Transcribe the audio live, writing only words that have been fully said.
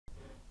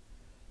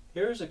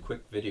Here is a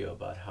quick video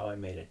about how I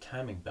made a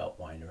timing belt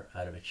winder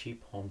out of a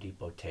cheap Home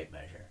Depot tape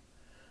measure.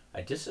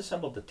 I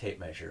disassembled the tape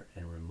measure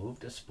and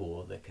removed a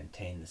spool that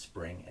contained the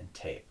spring and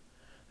tape.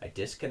 I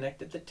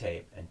disconnected the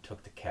tape and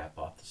took the cap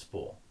off the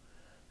spool.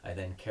 I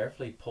then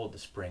carefully pulled the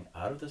spring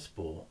out of the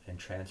spool and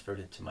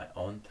transferred it to my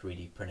own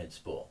 3D printed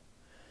spool.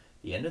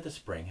 The end of the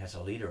spring has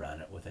a leader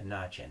on it with a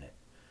notch in it.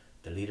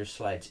 The leader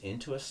slides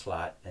into a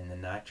slot and the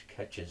notch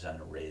catches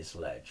on a raised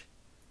ledge.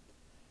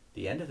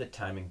 The end of the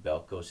timing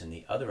belt goes in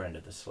the other end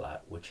of the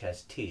slot, which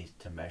has teeth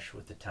to mesh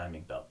with the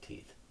timing belt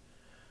teeth.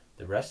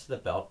 The rest of the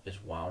belt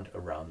is wound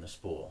around the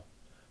spool.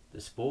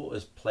 The spool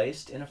is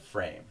placed in a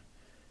frame.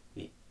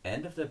 The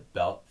end of the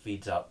belt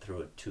feeds out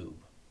through a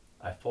tube.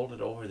 I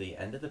folded over the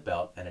end of the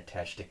belt and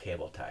attached a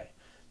cable tie.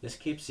 This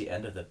keeps the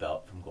end of the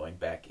belt from going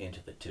back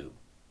into the tube.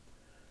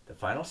 The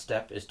final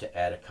step is to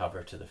add a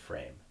cover to the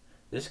frame.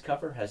 This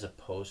cover has a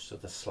post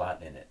with a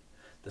slot in it.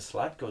 The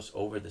slot goes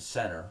over the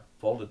center,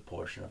 folded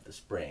portion of the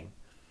spring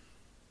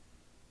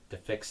to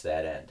fix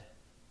that end.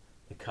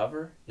 The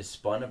cover is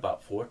spun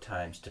about 4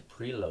 times to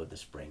preload the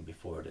spring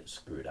before it is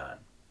screwed on.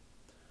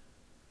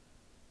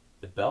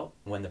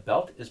 When the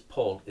belt is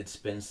pulled, it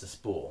spins the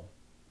spool.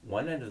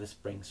 One end of the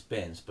spring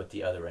spins, but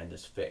the other end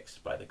is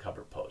fixed by the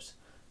cover post.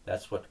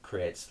 That's what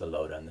creates the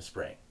load on the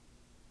spring.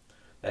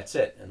 That's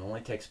it. It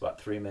only takes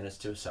about 3 minutes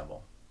to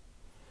assemble.